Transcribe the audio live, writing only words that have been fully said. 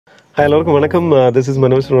Hello, welcome. This is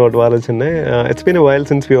Manoj from Rottweilers. It's been a while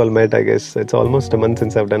since we all met, I guess. It's almost a month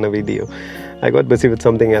since I've done a video. I got busy with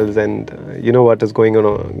something else, and you know what is going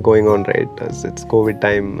on, right? It's COVID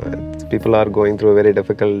time. People are going through a very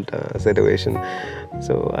difficult situation.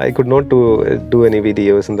 So I could not do any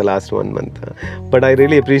videos in the last 1 month. But I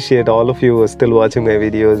really appreciate all of you still watching my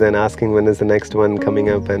videos and asking when is the next one coming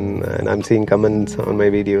up, and I'm seeing comments on my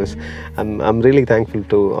videos. I'm really thankful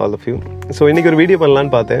to all of you. So இன்னைக்கு ஒரு video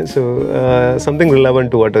பண்ணலான்னு பார்த்தேன். So something relevant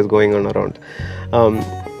to what is going on around.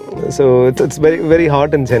 So it's very very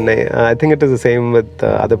hot in Chennai. I think it is the same with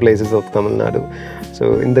other places of Tamil Nadu. So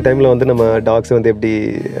in the time la vandu nama dogs vandu eppadi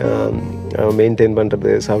maintain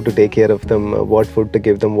பண்றது, how to take care of them, what food to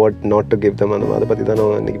give them, what not to give them, அதை பற்றி தான்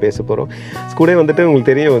நான் இன்றைக்கி பேச போகிறோம். கூட வந்துட்டு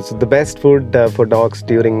உங்களுக்கு தெரியும், the best food for dogs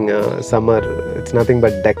during summer, it's nothing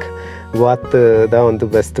but duck. வாத்து தான் வந்து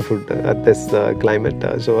best food at this climate.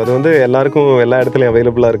 So அது வந்து எல்லாருக்கும் எல்லா இடத்துலையும்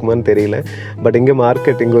அவைலபிளாக இருக்குமான்னு தெரியல. பட் இங்கே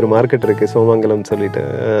ஒரு மார்க்கெட் இருக்குது, சோமங்கலம் சொல்லிட்டு,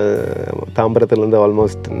 தாம்பரத்துலேருந்து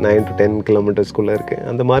ஆல்மோஸ்ட் 9 to 10 கிலோமீட்டர்ஸ்குள்ளே இருக்குது.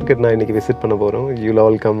 அந்த மார்க்கெட் நான் இன்றைக்கி விசிட் பண்ண போகிறோம். You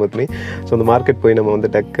all come with me. So அந்த மார்க்கெட் போய் நம்ம வந்து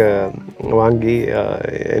டக்கை வாங்கி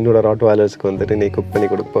என்னோடய ராட்வைலர்ஸ்க்கு வந்துட்டு இன்றைக்கி குக் பண்ணி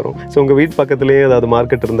கொடுக்க போகிறோம். ஸோ உங்கள் வீட்டு பக்கத்துலேயே ஏதாவது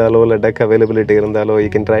மார்க்கெட் இருந்தாலோ இல்லை டக் அவைலபிலிட்டி இருந்தாலோ,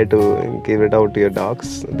 you can try to give it out to your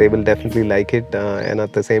tax. They will definitely like it, and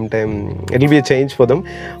at the same time it will be a change for them.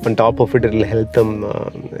 On top of it, it will help them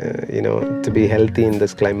to be healthy in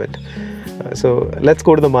this climate. So let's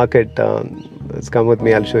go to the market. Let's come with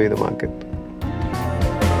me, I'll show you the market.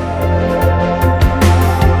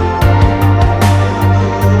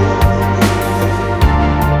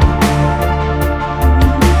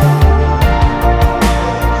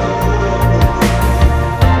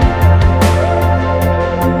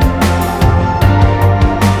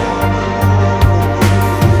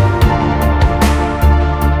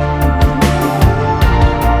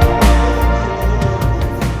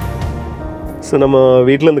 So நம்ம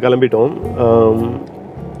வீட்டிலேருந்து கிளம்பிட்டோம்.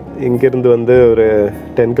 இங்கேருந்து வந்து ஒரு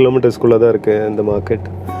 10 கிலோமீட்டர்ஸ்குள்ளே தான் இருக்குது இந்த market.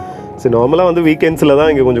 So நார்மலாக வந்து வீக்கெண்ட்ஸில்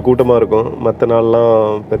தான் இங்கே கொஞ்சம் கூட்டமாக இருக்கும், மற்ற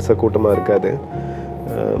நாள்லாம் பெருசாக கூட்டமாக இருக்காது.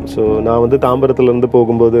 ஸோ நான் வந்து தாம்பரத்துலேருந்து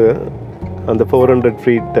போகும்போது அந்த 400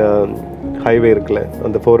 feet ஹைவே இருக்குல்ல,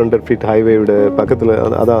 அந்த 400 feet ஹைவேயோட பக்கத்தில்,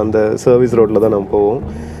 அதான் அந்த சர்வீஸ் ரோட்டில் தான் நான் போவோம்.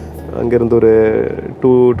 அங்கேருந்து ஒரு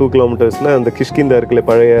 2 கிலோமீட்டர்ஸ்னால் அந்த கிஷ்கிந்தா இருக்குல்ல,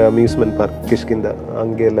 பழைய அம்யூஸ்மெண்ட் பார்க் கிஷ்கிந்தா,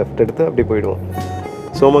 அங்கே லெஃப்ட் எடுத்து அப்படி போயிடுவோம்.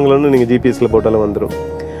 சோமங்கலம்னு நீங்கள் ஜிபிஎஸில் போட்டாலும் வந்துடும்.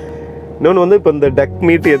 இன்னொன்று வந்து இப்போ இந்த டக்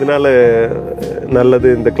மீட் எதனால் நல்லது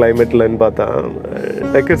இந்த கிளைமேட்லன்னு பார்த்தா,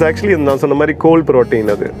 டக் இஸ் ஆக்சுவலி நான் சொன்ன மாதிரி கோல்ட்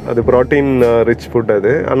ப்ரோட்டீன். அது ப்ரோட்டீன் ரிச் ஃபுட்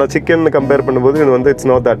அது. ஆனால் சிக்கன் கம்பேர் பண்ணும்போது இது வந்து இட்ஸ்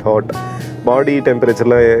நாட் தட் ஹாட். பாடி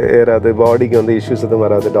டெம்பரேச்சர்லாம் ஏறாது, பாடிக்கு வந்து இஷ்யூஸ் எதுவும்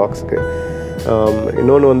வராது டாக்ஸ்க்கு.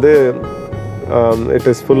 இன்னொன்று வந்து it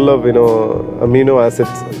is full of amino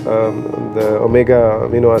acids, the omega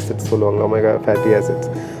amino acids சொல்லுவாங்க, omega fatty acids.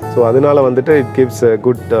 ஸோ அதனால வந்துட்டு it gives a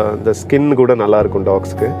good the skin கூட நல்லாயிருக்கும்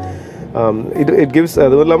டாக்ஸ்க்கு. it gives,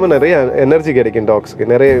 அதுவும் இல்லாமல் நிறைய எனர்ஜி கிடைக்கும் டாக்ஸ்க்கு.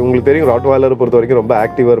 நிறைய உங்களுக்கு தெரியும், ராட்வைலரை பொறுத்த வரைக்கும் ரொம்ப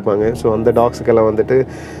ஆக்டிவாக இருப்பாங்க. ஸோ அந்த டாக்ஸுக்கெல்லாம் வந்துட்டு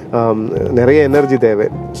நிறைய எனர்ஜி தேவை,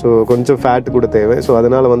 ஸோ கொஞ்சம் ஃபேட் கூட தேவை. ஸோ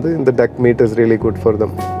அதனால் வந்து இந்த டக் meet is really good for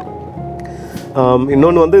them.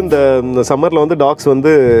 இன்னொன்று வந்து இந்த சம்மரில் வந்து டாக்ஸ்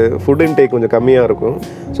வந்து ஃபுட் இன்டேக் கொஞ்சம் கம்மியாக இருக்கும்.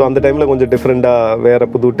 ஸோ அந்த டைமில் கொஞ்சம் டிஃப்ரெண்ட்டாக வேறு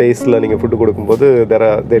புது டேஸ்ட்டில் நீங்கள் ஃபுட்டு கொடுக்கும்போது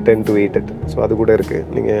they tend to eat it. So அது கூட இருக்குது,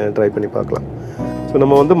 நீங்கள் ட்ரை பண்ணி பார்க்கலாம். ஸோ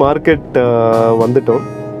நம்ம வந்து மார்க்கெட் வந்துட்டோம்.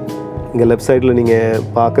 இங்கே லெஃப்ட் சைடில் நீங்கள்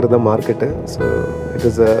பார்க்குறது தான் மார்க்கெட்டு. ஸோ இட்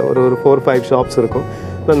இஸ் ஒரு 4-5 ஷாப்ஸ் இருக்கும்,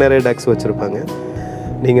 இன்னும் நிறைய டக்ஸ் வச்சுருப்பாங்க.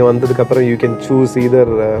 நீங்கள் வந்ததுக்கப்புறம் யூ கேன் சூஸ் ஈதர்,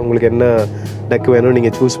 உங்களுக்கு என்ன டக் வேணும்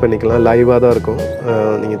நீங்கள் சூஸ் பண்ணிக்கலாம். லைவாக தான் இருக்கும்,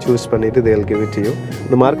 நீங்கள் சூஸ் பண்ணிவிட்டு they'll give it to you.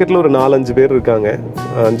 இந்த மார்க்கெட்டில் ஒரு 4-5 பேர் இருக்காங்க.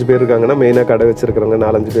 5 பேர் இருக்காங்கன்னா மெயினாக கடை வச்சுருக்கிறவங்க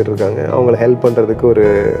 4-5 பேர் இருக்காங்க. அவங்கள ஹெல்ப் பண்ணுறதுக்கு ஒரு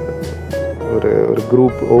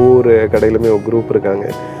குரூப், ஒவ்வொரு கடையிலுமே ஒரு குரூப் இருக்காங்க.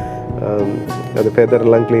 அது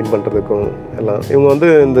ஃபெதர்லாம் க்ளீன் பண்ணுறதுக்கும் எல்லாம். இவங்க வந்து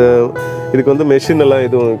இதுக்கு வந்து மெஷின் எல்லாம்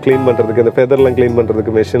எதுவும் க்ளீன் பண்ணுறதுக்கு, இந்த ஃபெதர்லாம் க்ளீன்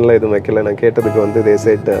பண்ணுறதுக்கு மெஷின்லாம் எதுவும் வைக்கல. நான் கேட்டதுக்கு வந்து they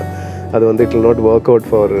said அது வந்து it will not work out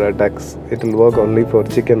for Tux, it will work only for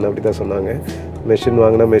chicken அப்படி தான் சொன்னாங்க. மெஷின்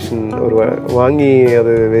வாங்கினா மெஷின் வாங்கி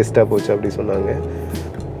அது வேஸ்ட்டாக போச்சு அப்படி சொன்னாங்க.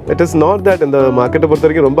 It is not that. இந்த மார்க்கெட்டை பொறுத்த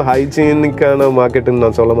வரைக்கும் ரொம்ப ஹைஜீனிக்கான மார்க்கெட்டுன்னு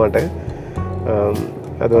நான் சொல்ல மாட்டேன்.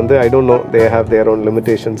 அது வந்து I don't know, they have their own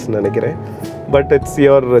லிமிட்டேஷன்ஸ்னு நினைக்கிறேன். But it's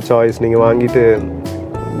your choice. நீங்கள் வாங்கிட்டு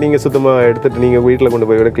நீங்கள் சுத்தமாக எடுத்துகிட்டு நீங்கள் வீட்டில் கொண்டு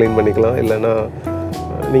போய் கூட க்ளீன் பண்ணிக்கலாம், இல்லைன்னா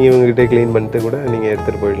நீங்கள் இவங்ககிட்டே க்ளீன் பண்ணிட்டு கூட நீங்கள்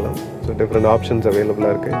எடுத்துகிட்டு போயிடலாம். ஸோ டிஃப்ரெண்ட் ஆப்ஷன்ஸ்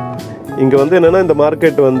அவைலபிளாக இருக்குது. இங்கே வந்து என்னென்னா, இந்த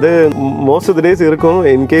மார்க்கெட் வந்து மோஸ்ட் ஆஃப் த டேஸ் இருக்கும்.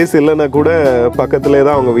 இன்கேஸ் இல்லைன்னா கூட பக்கத்துலேயே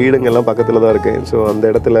தான் அவங்க வீடுங்கெல்லாம் பக்கத்தில் தான் இருக்குது. ஸோ அந்த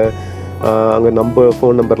இடத்துல அங்கே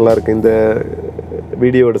ஃபோன் நம்பர்லாம் இருக்குது. இந்த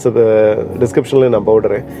வீடியோட டிஸ்கிரிப்ஷனில் நான்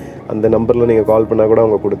போடுறேன், அந்த நம்பரில் நீங்கள் கால் பண்ணால் கூட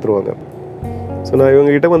அவங்க கொடுத்துருவாங்க. ஸோ நான்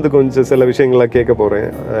இவங்ககிட்ட வந்து கொஞ்சம் சில விஷயங்கள்லாம் கேட்க போகிறேன்.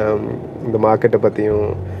 இந்த மார்க்கெட்டை பற்றியும்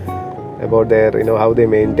about their how they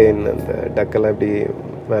maintain அந்த டக்கெல்லாம் எப்படி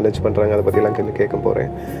மேனேஜ் பண்ணுறாங்க அதை பற்றிலாம் கொஞ்சம் கேட்க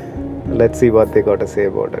போகிறேன். Let's see what they got to say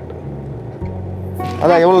about it.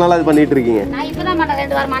 அதான் எவ்வளோ நாளாக இது பண்ணிட்டு இருக்கீங்க? நான் இப்பதான் பண்ண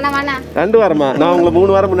 2 வாரமா. 2 வாரமா? நான் உங்களை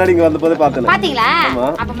 3 வாரம் முன்னாடி இங்கே வந்தபோதே பார்த்தேன். பாத்தீங்களா?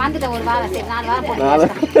 அப்ப வந்துட்ட ஒரு வாரம் சரி 4 வாரம் போட்டு.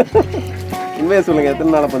 உண்மையை சொல்லுங்க,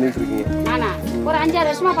 எத்தனை நாளாக பண்ணிட்டு இருக்கீங்க? நானா ஒரு 5-6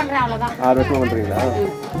 வருஷமா பண்றேன் அவ்வளவுதான். 6 வருஷமா பண்றீங்களா?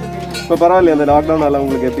 இப்போ பரவாயில்லையா அந்த லாக்டவுனால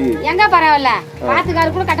உங்களுக்கு எப்படி? எங்க பரவாயில்ல, பாத்துக்காரு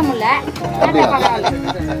கூட கட்ட முடியல. பரவாயில்ல,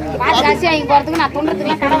 பாத்துக்காசி வாங்கி போறதுக்கு நான்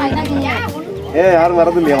தொண்டறதுக்குலாம் கடன் வாங்கி தான் செஞ்சேன். யாரும்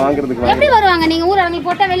வரது இல்லையா வாங்குறதுக்கு? எப்படி வருவாங்க? நீங்க ஊர் அவங்க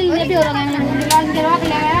போட்டா வெளியில எப்படி வருவாங்க? இங்க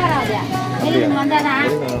ரோட்ல வராது. வெளியில வந்தாதான்.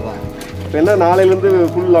 இப்போ என்ன நாளையிலேருந்து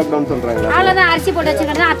ஃபுல் லாக்டவுன் சொல்கிறாங்களா? அவ்வளோதான். அரிசி போட்டு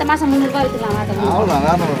வச்சுக்கிட்டா அடுத்த மாதம் 300 ரூபாய் விற்றுக்கலாம். அவ்வளோதான்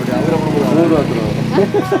 100 ரூபா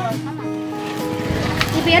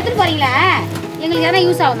இப்போ எடுத்துட்டு போறீங்களா? எங்களுக்கு எதனா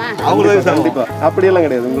யூஸ் ஆகுமா? அவங்களுக்கு கண்டிப்பாக அப்படியெல்லாம்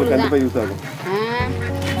கிடையாது, உங்களுக்கு கண்டிப்பாக யூஸ் ஆகும்.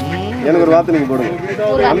 எனக்கு ஒரு வார்த்தை நீங்கள் போடுங்க,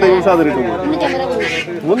 அந்த யூஸ் ஆகுது இருக்குமா?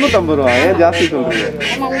 350 ரூபா. ஏன் ஜாஸ்தி சொல்கிறீங்க?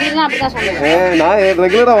 நான்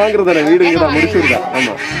ரெகுலராக வாங்குறதானே, வீடு தான் முடிச்சுருக்கேன்.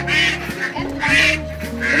 ஆமாம்,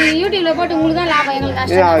 யூடியூப்ல போட்டு உங்களுக்கு தான் லாபம்,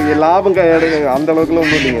 எங்களுக்கு லாபம் அந்த அளவுக்குலாம்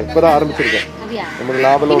ஒன்றும் இல்லைங்க. இப்போ தான் ஆரம்பிச்சிருக்கேன். நமக்கு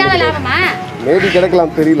லாபமா மேபி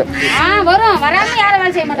கிடைக்கலாம், தெரியல. வரும், வராம யாரும்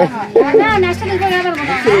வேலை செய்ய மாட்டாங்க. நஷ்டத்துக்கு போய் வியாபாரம்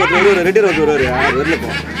பண்ணுவாங்க.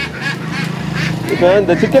 இப்போ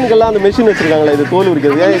இந்த சிக்கனுக்கெல்லாம் அந்த மெஷின் வச்சிருக்காங்களா, இது தோல்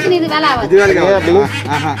உரிக்கிறது?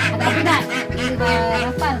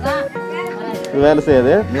 வேலை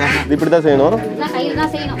செய்யாது, இது இப்படி தான் செய்யணும்.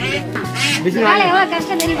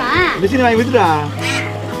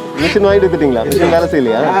 மிஷின் வாங்கிட்டு வித்துட்டீங்களா? மிஷின் வேலை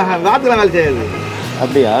செய்யலையா? வாத்துல வேலை செய்யாது.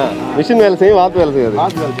 அப்படியா? மிஷின் வேலை செய்யும், வாத்து வேலை செய்யாது.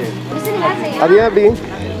 அது ஏன் அப்படி?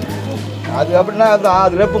 அது அப்படின்னா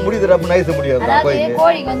அது ரெப்பு முடியுது, ரெப்பு நைஸ் முடியாது.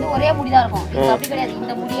 கோழிக்கு வந்து ஒரே முடிதான் இருக்கும், அப்படி கிடையாது.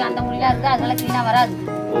 இந்த முடி அந்த முடிலாம் இருக்கு, அதனால கிளீனா வராது.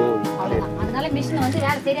 அதனால மிஷின் வந்து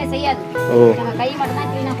வேலை சரியா செய்யாது. நம்ம கை மட்டும் தான்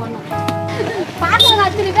கிளீனா பண்ணணும். பாக்குறவங்க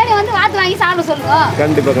அத்தனை பேர் வந்து வாத்து வாங்கி சாப்பிட சொல்லுங்க.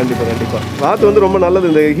 கண்டிப்பா கண்டிப்பா கண்டிப்பா. வாத்து வந்து ரொம்ப நல்லது,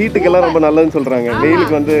 இந்த ஹீட்டுக்கெல்லாம் ரொம்ப நல்லதுன்னு சொல்றாங்க.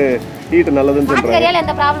 வெயிலுக்கு வந்து ஹீட் நல்லதுன்னு சொல்றாங்க. கறியால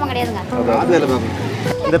எந்த ப்ராப்ளமும் கிடையாதுங்க.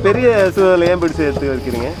 இந்த பெரிய சூழல் ஏன் பிடிச்சு எடுத்து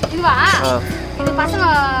வைக்கிறீங்க? இதுவா? இது பசங்க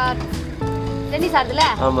ரெண்டி சார்துல.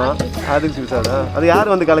 ஆமா, அதுக்கு சூசாதா? அது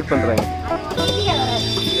யார் வந்து கலெக்ட் பண்றாங்க?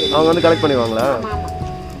 அவங்க வந்து கலெக்ட் பண்ணிடுவாங்களா?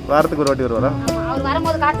 வாரத்துக்கு ஒரு வாட்டி வருவாரா? அவர்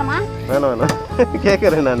வரும்போது காட்டணுமா? வேணாம் வேணாம்,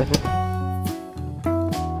 கேட்குறேன் நான்.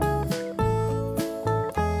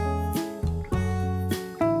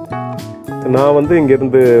 நான் வந்து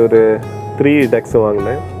இங்கேருந்து ஒரு 3 டக்ஸ்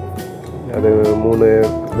வாங்கினேன். அது 3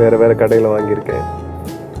 வேறு கடையில் வாங்கியிருக்கேன்.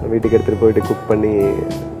 வீட்டுக்கு எடுத்துகிட்டு போயிட்டு குக் பண்ணி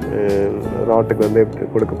ராட்டுக்கு வந்து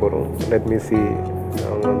கொடுக்க போகிறோம். லெட் மீ சி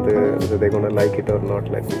அவங்க வந்து they gonna like it or not,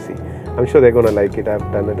 let me see. I'm sure they're gonna like it. I've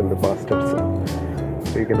done it in the past also.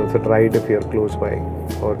 So you can also try it if you're close by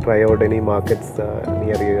or try out any markets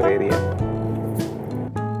near your area.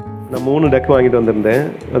 நான் 3 டக் வாங்கிட்டு வந்திருந்தேன்.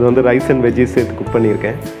 அது வந்து rice and veggies சேர்த்து cook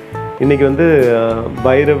பண்ணியிருக்கேன். இன்றைக்கி வந்து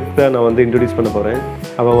பைரவ்த்தை நான் வந்து இன்ட்ரடியூஸ் பண்ண போகிறேன்.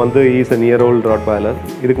 அவன் வந்து is a near old Rottweiler.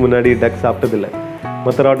 இதுக்கு முன்னாடி டக் சாப்பிட்டதில்லை.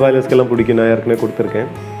 மற்ற ராட்வைலர்ஸ்க்கெல்லாம் பிடிக்கும், நான் ஏற்கனவே கொடுத்துருக்கேன்.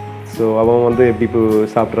 ஸோ அவன் வந்து எப்படி இப்போ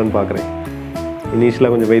சாப்பிட்றான்னு பார்க்குறேன்.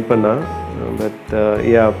 இனிஷியலாக கொஞ்சம் வெயிட் பண்ணான், பட்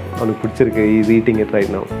அவனுக்கு பிடிச்சிருக்கு. Is eating it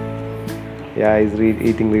right now. Is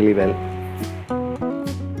eating really well.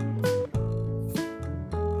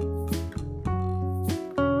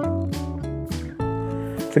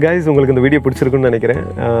 So guys, உங்களுக்கு இந்த வீடியோ பிடிச்சிருக்குன்னு நினைக்கிறேன்.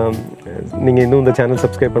 நீங்கள் இன்னும் இந்த சேனல்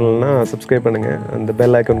சப்ஸ்கிரைப் பண்ணலன்னா சப்ஸ்கிரைப் பண்ணுங்கள். அந்த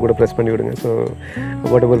பெல் ஐக்கான் கூட ப்ரெஸ் பண்ணி விடுங்க. So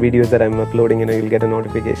what ever videos that I'm uploading will get a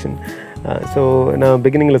notification. So நான்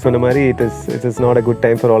பிகினிங்கில் சொன்ன மாதிரி it is not a good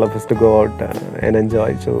time for all of us to go out and enjoy.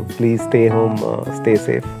 So please stay home, stay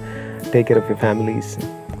safe, take care of your families.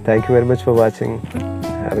 Thank you very much for watching.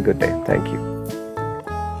 Have a good day. Thank you.